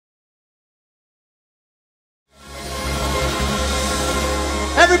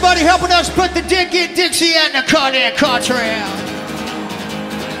Everybody helping us put the dick in Dixie and the cut in country.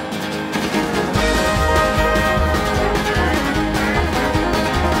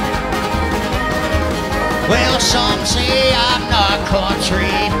 Well, some say I'm not country,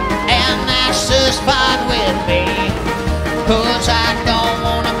 and that's just fine with me, 'cause I don't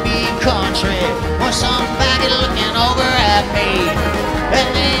wanna be country with somebody looking over at me. And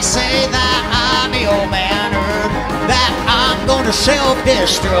they say that I'm ill-mannered, that I'm gonna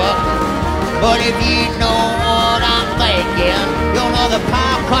self-destruct. But if you know what I'm thinking, you'll know the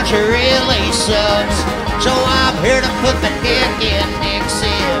pop country really sucks. So I'm here to put the dick in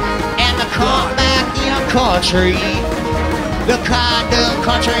Dixie and the come back in country. The kind of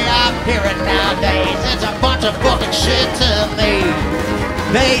country I'm hearing nowadays, it's a bunch of fucking shit to me.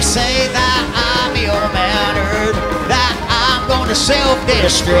 They say that I'm ill-mannered, that I'm gonna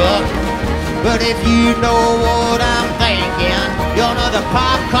self-destruct. But if you know what I'm thinking, you'll know the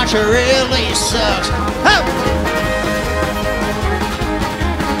pop country really sucks. Oh!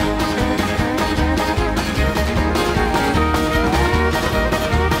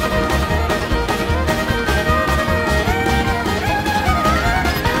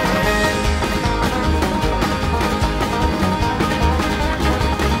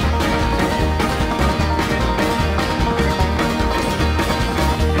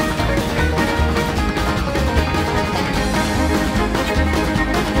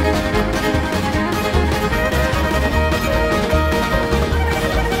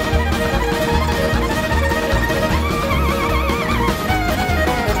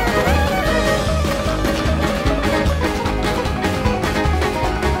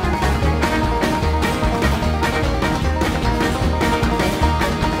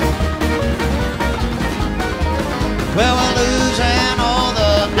 Well, we're losing all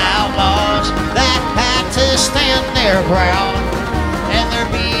the outlaws that had to stand their ground, and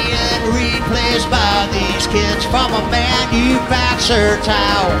they're being replaced by these kids from a manufactured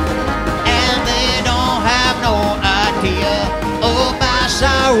town. And they don't have no idea about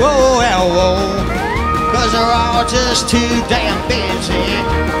sorrow, 'cause they're all just too damn busy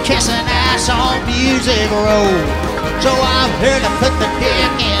kissing ass on Music Road. So I'm here to put the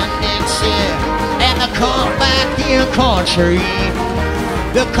dick in Dixie and the come back in country.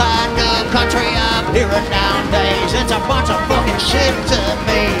 The kind of country I'm hearing nowadays, it's a bunch of fucking shit to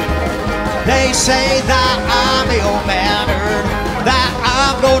me. They say that I'm ill-mannered, that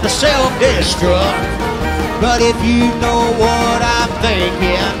I'm going to self-destruct. But if you know what I'm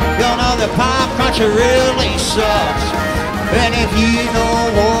thinking, you'll know the pop country really sucks. And if you know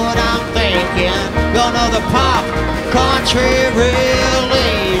what I'm thinking, you'll know the pop country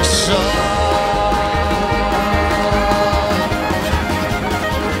really sucks.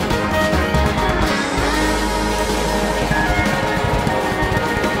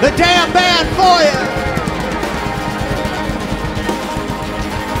 The damn band for you.